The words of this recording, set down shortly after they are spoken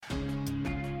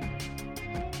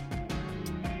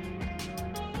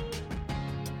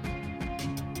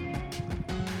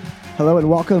Hello and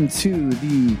welcome to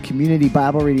the Community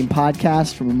Bible Reading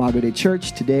Podcast from Imago Dei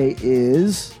Church. Today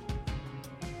is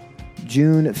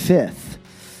June 5th,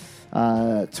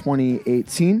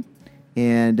 2018,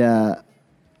 and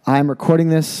I'm recording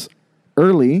this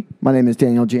early. My name is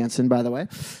Daniel Jansen, by the way,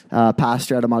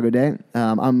 pastor at Imago Dei.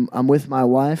 I'm with my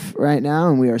wife right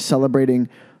now, and we are celebrating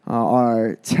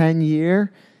our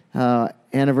 10-year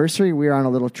anniversary. We are on a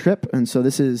little trip, and so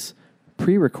this is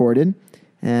pre-recorded,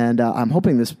 and I'm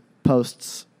hoping this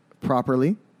posts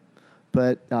properly,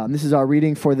 but this is our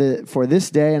reading for this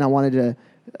day, and I wanted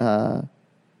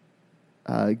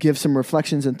to give some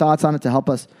reflections and thoughts on it to help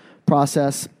us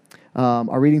process.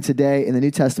 Our reading today in the New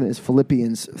Testament is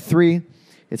Philippians 3.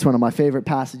 It's one of my favorite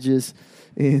passages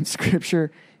in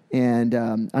Scripture, and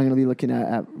I'm going to be looking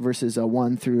at verses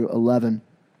 1 through 11.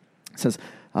 It says,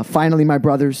 "Finally, my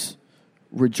brothers,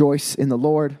 rejoice in the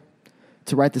Lord.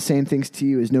 To write the same things to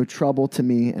you is no trouble to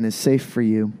me and is safe for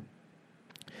you.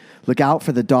 Look out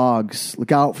for the dogs.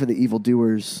 Look out for the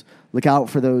evildoers. Look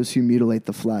out for those who mutilate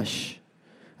the flesh."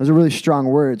 Those are really strong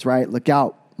words, right? Look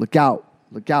out, look out,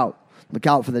 look out. Look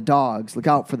out for the dogs. Look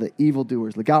out for the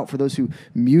evildoers. Look out for those who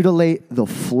mutilate the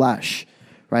flesh,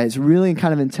 right? It's really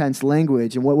kind of intense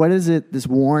language. And what is it, this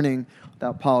warning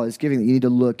that Paul is giving that you need to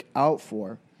look out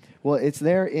for? Well, it's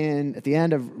there at the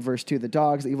end of verse 2, the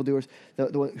dogs, the evildoers,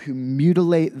 the one who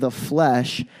mutilate the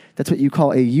flesh. That's what you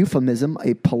call a euphemism,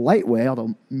 a polite way,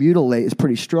 although mutilate is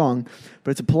pretty strong, but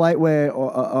it's a polite way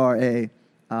or a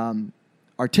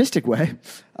artistic way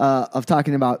of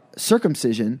talking about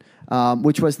circumcision,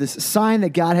 which was this sign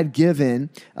that God had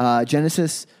given.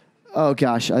 Genesis,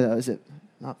 is it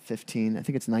not 15? I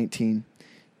think it's 19.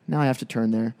 Now I have to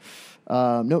turn there.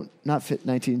 No, not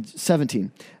 19,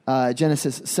 17.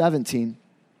 Genesis 17.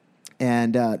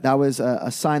 And that was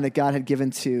a sign that God had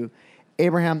given to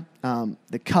Abraham,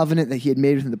 the covenant that he had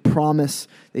made with him, the promise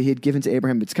that he had given to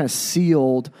Abraham. It's kind of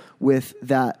sealed with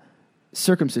that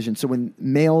circumcision. So when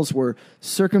males were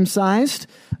circumcised,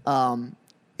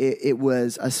 it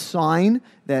was a sign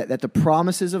that the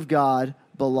promises of God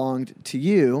belonged to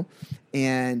you.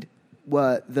 And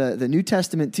what the New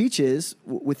Testament teaches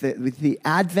with the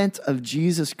advent of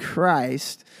Jesus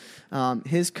Christ,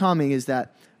 his coming is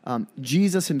that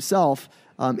Jesus himself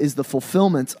is the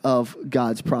fulfillment of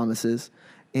God's promises,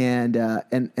 and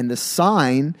the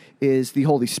sign is the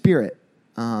Holy Spirit.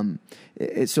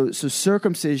 So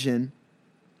circumcision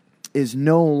is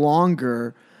no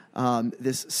longer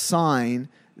this sign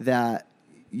that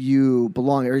you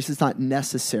belong, or it's not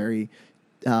necessary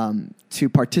to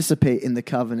participate in the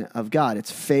covenant of God.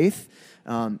 It's faith.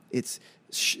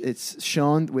 It's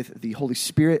shown with the Holy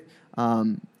Spirit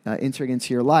entering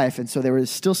into your life. And so there was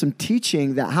still some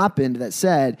teaching that happened that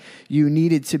said you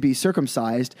needed to be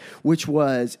circumcised, which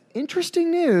was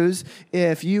interesting news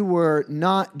if you were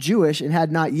not Jewish and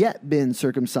had not yet been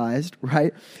circumcised,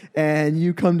 right? And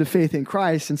you come to faith in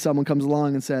Christ and someone comes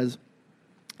along and says,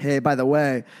 "Hey, by the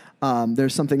way,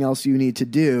 there's something else you need to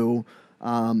do,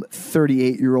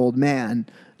 38-year-old man,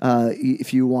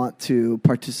 if you want to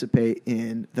participate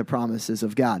in the promises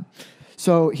of God."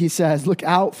 So he says, look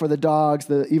out for the dogs,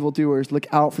 the evildoers. Look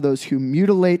out for those who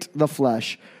mutilate the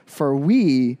flesh, for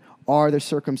we are the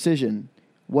circumcision.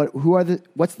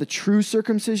 What's the true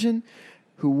circumcision?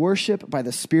 Who worship by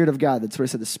the Spirit of God. That's what it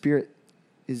said, the Spirit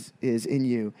is in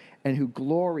you. And who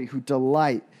glory, who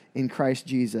delight in Christ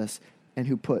Jesus, and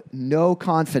who put no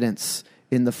confidence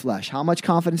in the flesh. How much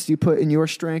confidence do you put in your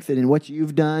strength and in what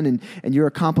you've done and your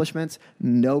accomplishments?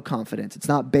 No confidence. It's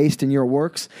not based in your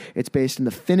works. It's based in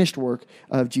the finished work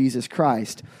of Jesus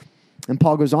Christ. And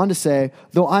Paul goes on to say,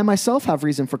 though I myself have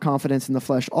reason for confidence in the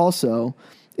flesh also,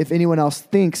 if anyone else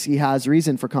thinks he has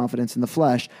reason for confidence in the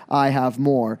flesh, I have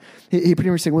more. He pretty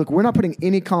much saying, look, we're not putting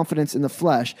any confidence in the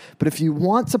flesh, but if you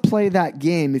want to play that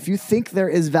game, if you think there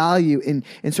is value in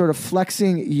sort of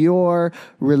flexing your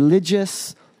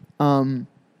religious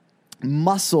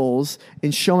muscles in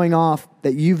showing off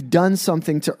that you've done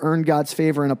something to earn God's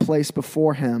favor in a place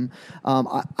before him,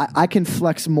 I can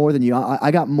flex more than you.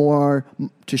 I got more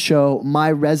to show.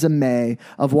 My resume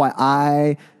of why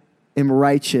I am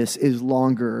righteous is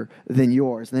longer than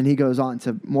yours. And then he goes on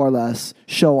to more or less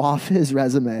show off his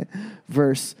resume.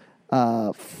 Verse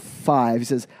 5, he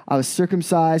says, I was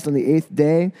circumcised on the 8th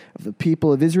day of the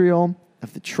people of Israel,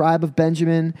 of the tribe of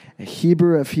Benjamin, a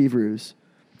Hebrew of Hebrews.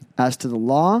 As to the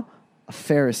law, a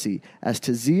Pharisee. As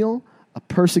to zeal, a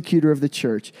persecutor of the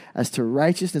church. As to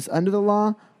righteousness under the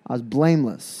law, I was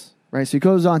blameless. Right? So he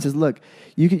goes on and says, look,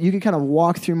 you can kind of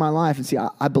walk through my life and see,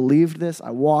 I believed this, I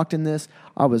walked in this,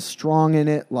 I was strong in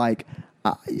it. Like,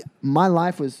 my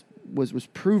life was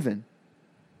proven.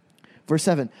 Verse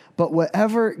 7, but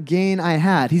whatever gain I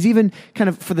had, he's even kind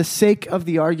of, for the sake of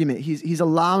the argument, he's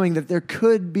allowing that there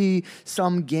could be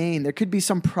some gain, there could be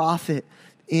some profit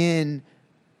in,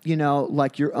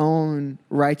 like your own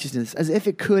righteousness, as if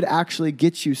it could actually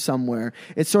get you somewhere.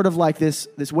 It's sort of like this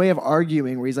way of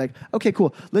arguing where he's like, okay,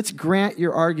 cool, let's grant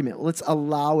your argument. Let's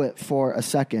allow it for a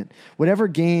second. Whatever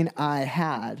gain I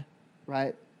had,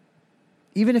 right?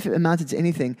 Even if it amounted to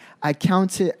anything, I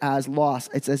count it as loss.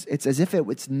 It's as if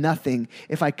it's nothing.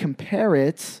 If I compare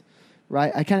it,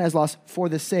 right, I count it as loss for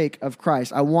the sake of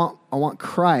Christ. I want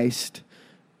Christ,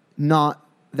 not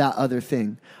that other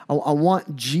thing. I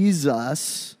want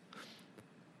Jesus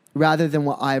rather than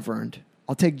what I've earned.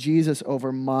 I'll take Jesus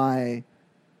over my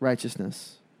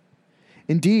righteousness.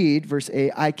 Indeed, verse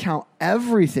 8, I count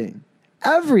everything.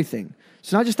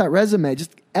 So not just that resume,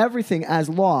 just everything as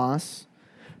loss,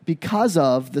 because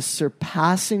of the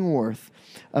surpassing worth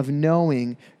of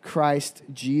knowing Christ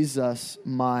Jesus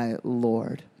my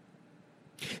Lord.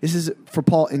 This is, for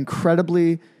Paul,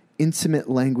 incredibly intimate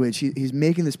language. He's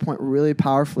making this point really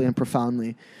powerfully and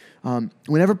profoundly.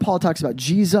 Whenever Paul talks about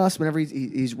Jesus, whenever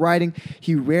he's writing,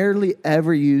 he rarely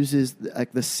ever uses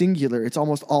like the singular. It's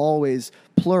almost always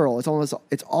plural. It's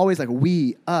always like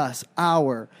we, us,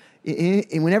 our.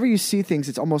 And whenever you see things,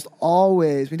 it's almost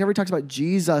always, whenever he talks about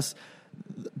Jesus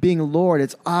being Lord,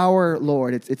 it's our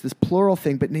Lord. It's this plural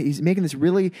thing, but he's making this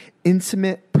really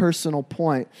intimate, personal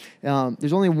point.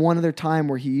 There's only one other time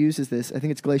where he uses this. I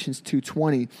think it's Galatians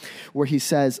 2:20, where he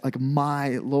says, like,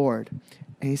 my Lord.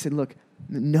 And he said, look,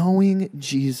 knowing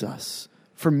Jesus,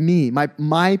 for me,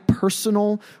 my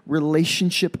personal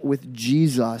relationship with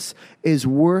Jesus is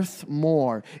worth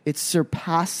more. It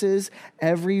surpasses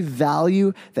every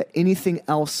value that anything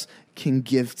else can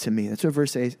give to me. That's what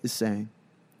verse 8 is saying.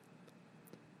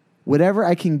 Whatever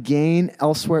I can gain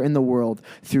elsewhere in the world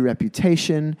through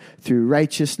reputation, through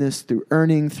righteousness, through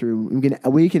earning,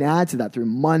 we can add to that through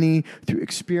money, through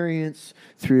experience,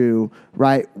 through,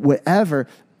 right, whatever.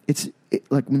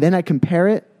 Then I compare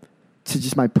it to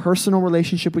just my personal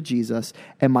relationship with Jesus,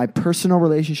 and my personal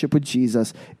relationship with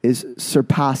Jesus is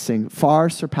far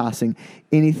surpassing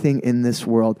anything in this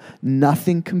world.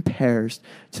 Nothing compares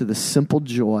to the simple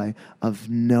joy of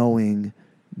knowing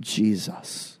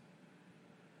Jesus.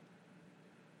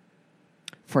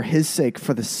 For his sake,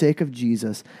 for the sake of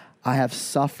Jesus, I have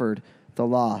suffered the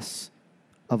loss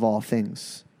of all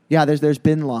things. Yeah, there's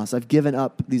been loss. I've given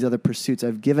up these other pursuits.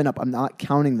 I've given up. I'm not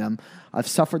counting them. I've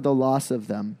suffered the loss of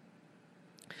them.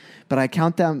 But I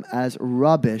count them as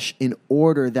rubbish in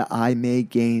order that I may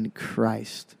gain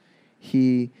Christ.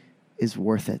 He is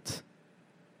worth it.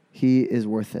 He is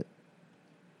worth it.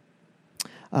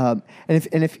 And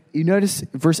if you notice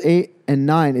verse 8 and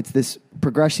 9, it's this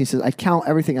progression. He says, I count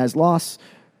everything as loss.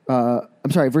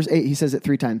 Verse 8, he says it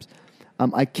 3 times.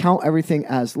 I count everything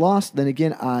as loss. Then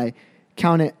again, I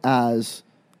count it as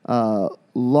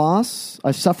loss.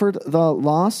 I've suffered the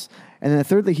loss. And then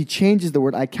thirdly, he changes the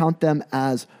word. I count them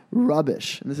as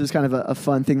rubbish. And this is kind of a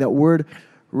fun thing. That word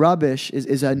rubbish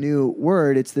is a new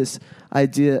word. It's this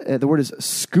idea. The word is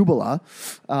scubala,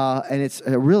 and it's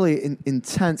a really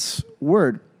intense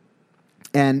word.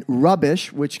 And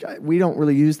rubbish, which we don't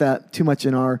really use that too much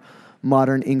in our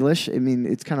modern English. I mean,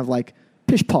 it's kind of like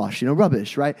pish posh,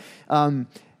 rubbish, right? And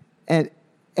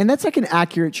that's like an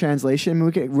accurate translation. I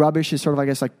mean, rubbish is sort of, I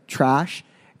guess, like trash.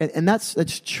 And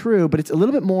that's true, but it's a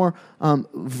little bit more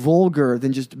vulgar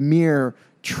than just mere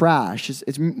trash.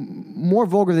 It's more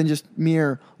vulgar than just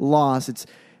mere loss. It's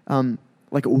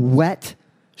like wet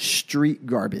street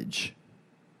garbage.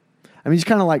 I mean, it's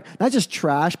kind of like, not just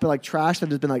trash, but like trash that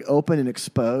has been like open and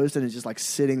exposed and is just like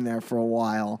sitting there for a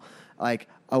while. Like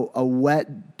a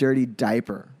wet, dirty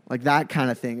diaper. Like that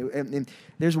kind of thing. And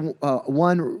there's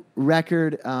one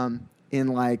record in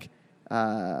like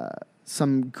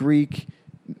some Greek,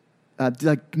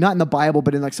 like not in the Bible,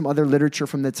 but in like some other literature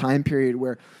from the time period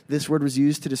where this word was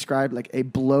used to describe like a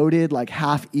bloated, like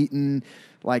half-eaten,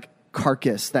 like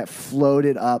carcass that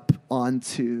floated up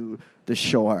onto the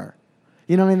shore.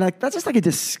 You know what I mean? Like that's just like a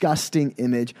disgusting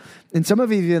image. And some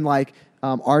have even like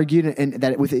argued and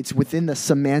that it's within the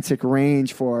semantic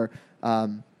range for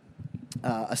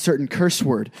a certain curse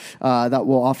word that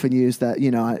we'll often use. That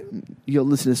you'll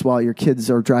listen to this while your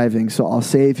kids are driving, so I'll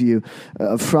save you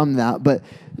from that. But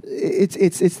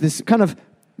it's this kind of,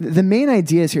 the main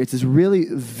idea is here. It's this really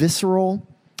visceral,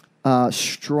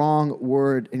 strong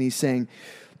word, and he's saying,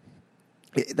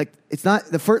 It's not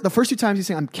the first two times he's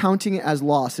saying I'm counting it as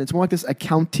loss. And it's more like this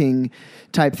accounting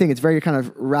type thing. It's very kind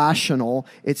of rational.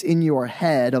 It's in your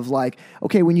head of like,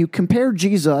 okay, when you compare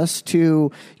Jesus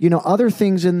to, other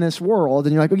things in this world,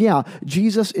 and you're like, oh yeah,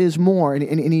 Jesus is more.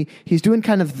 And he's doing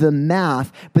kind of the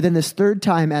math. But then this third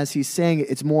time as he's saying it,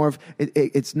 it's more of,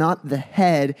 it's not the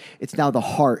head, it's now the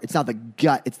heart. It's now the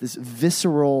gut. It's this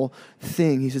visceral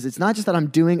thing. He says, it's not just that I'm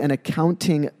doing an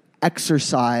accounting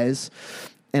exercise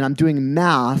and I'm doing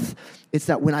math. It's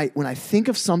that when I think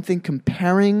of something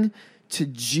comparing to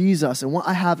Jesus and what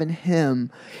I have in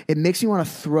him, it makes me want to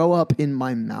throw up in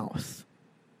my mouth.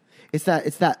 It's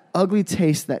that ugly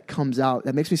taste that comes out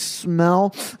that makes me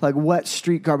smell like wet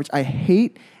street garbage. I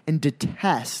hate and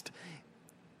detest.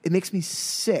 It makes me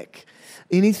sick.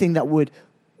 Anything that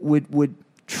would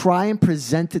try and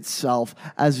present itself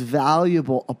as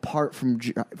valuable apart from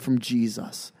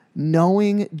Jesus.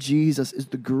 Knowing Jesus is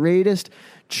the greatest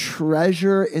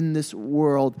treasure in this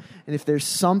world. And if there's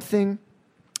something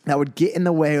that would get in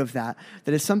the way of that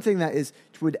is something that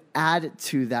would add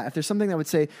to that, if there's something that would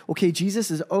say, okay,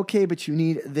 Jesus is okay, but you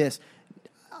need this,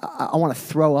 I want to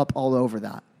throw up all over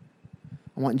that.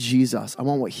 I want Jesus. I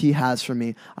want what he has for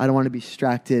me. I don't want to be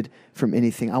distracted from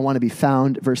anything. I want to be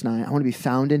found, verse 9, I want to be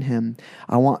found in him.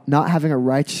 I want not having a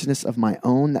righteousness of my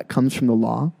own that comes from the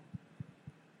law.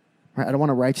 Right? I don't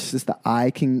want a righteousness that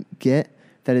I can get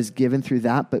that is given through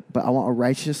that, but I want a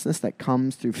righteousness that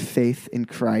comes through faith in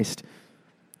Christ.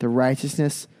 The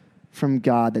righteousness from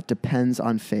God that depends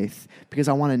on faith, because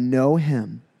I want to know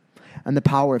him and the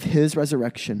power of his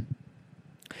resurrection.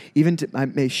 Even I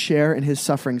may share in his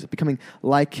sufferings, becoming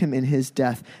like him in his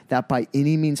death, that by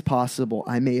any means possible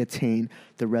I may attain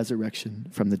the resurrection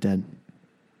from the dead.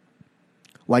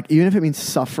 Like, even if it means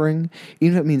suffering,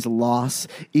 even if it means loss,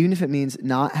 even if it means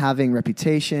not having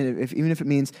reputation, even if it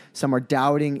means some are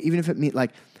doubting, even if it means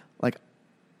like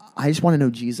I just want to know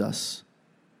Jesus.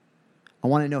 I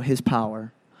want to know his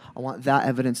power. I want that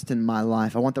evidenced in my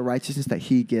life. I want the righteousness that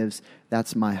he gives.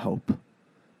 That's my hope.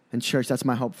 And church, that's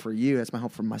my hope for you. That's my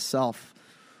hope for myself.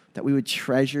 That we would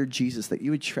treasure Jesus, that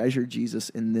you would treasure Jesus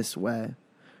in this way.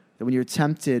 That when you're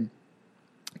tempted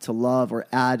to love or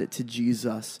add to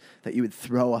Jesus, that you would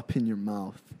throw up in your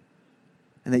mouth.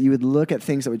 And that you would look at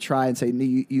things that would try and say,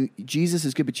 no, Jesus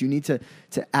is good, but you need to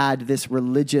add this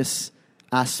religious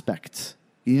aspect.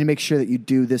 You need to make sure that you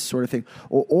do this sort of thing.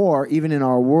 Or even in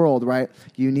our world, right,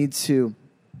 you need to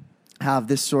have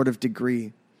this sort of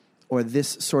degree or this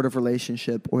sort of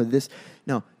relationship or this.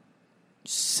 No,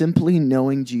 simply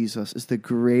knowing Jesus is the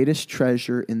greatest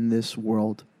treasure in this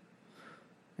world.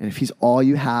 And if he's all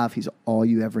you have, he's all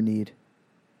you ever need.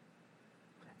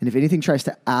 And if anything tries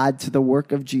to add to the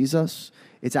work of Jesus,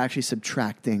 it's actually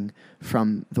subtracting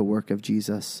from the work of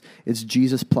Jesus. It's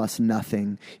Jesus plus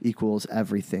nothing equals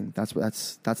everything. That's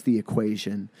the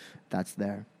equation that's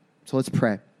there. So let's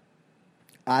pray.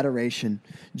 Adoration.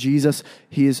 Jesus,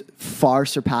 he is far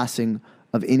surpassing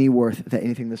of any worth that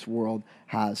anything this world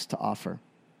has to offer,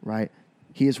 right?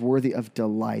 He is worthy of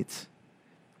delight.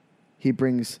 He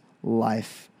brings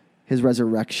life. His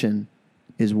resurrection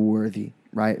is worthy,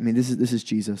 right? I mean, this is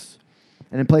Jesus.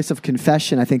 And in place of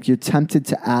confession, I think you're tempted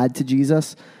to add to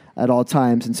Jesus at all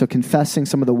times. And so confessing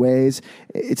some of the ways,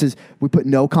 it says we put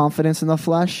no confidence in the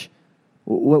flesh.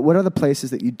 What are the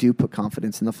places that you do put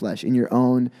confidence in the flesh, in your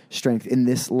own strength, in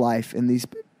this life, in these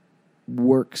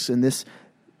works, in this,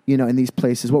 in these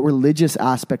places? What religious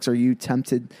aspects are you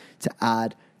tempted to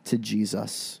add to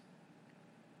Jesus?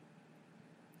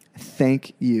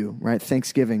 Thank you, right?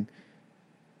 Thanksgiving.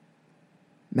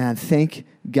 Man, thank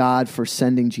God for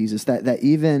sending Jesus. That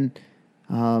even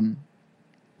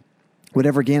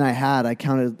whatever gain I had, I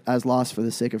counted as loss for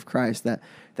the sake of Christ. That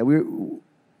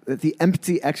the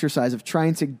empty exercise of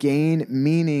trying to gain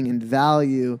meaning and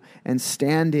value and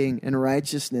standing and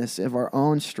righteousness of our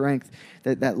own strength,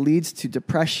 that leads to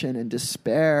depression and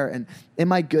despair. And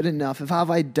am I good enough? Have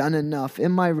I done enough?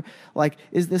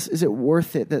 Is it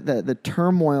worth it? The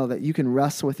turmoil that you can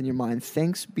wrestle with in your mind.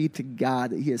 Thanks be to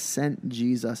God that he has sent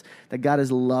Jesus, that God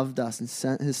has loved us and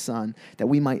sent his son that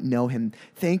we might know him.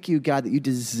 Thank you, God, that you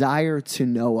desire to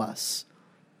know us.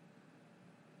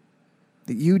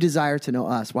 That you desire to know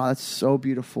us. Wow, that's so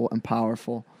beautiful and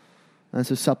powerful. And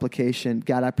so supplication,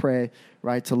 God, I pray,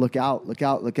 right, to look out.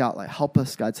 Like, help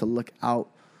us, God, to look out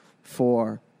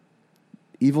for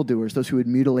evildoers, those who would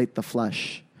mutilate the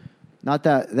flesh. Not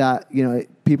that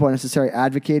people are necessarily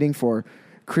advocating for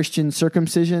Christian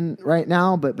circumcision right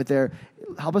now, but they're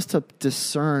help us to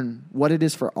discern what it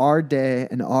is for our day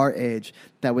and our age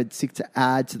that would seek to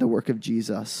add to the work of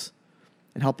Jesus,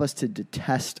 and help us to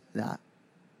detest that.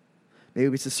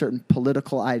 Maybe it's a certain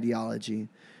political ideology.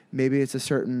 Maybe it's a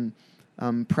certain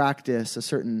practice, a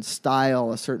certain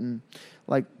style, a certain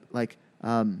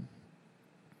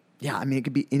it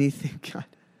could be anything. God,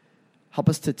 help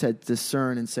us to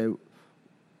discern and say,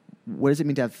 what does it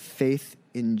mean to have faith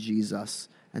in Jesus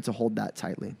and to hold that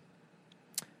tightly?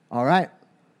 All right.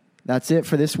 That's it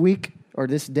for this week or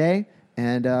this day,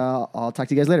 and I'll talk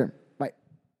to you guys later.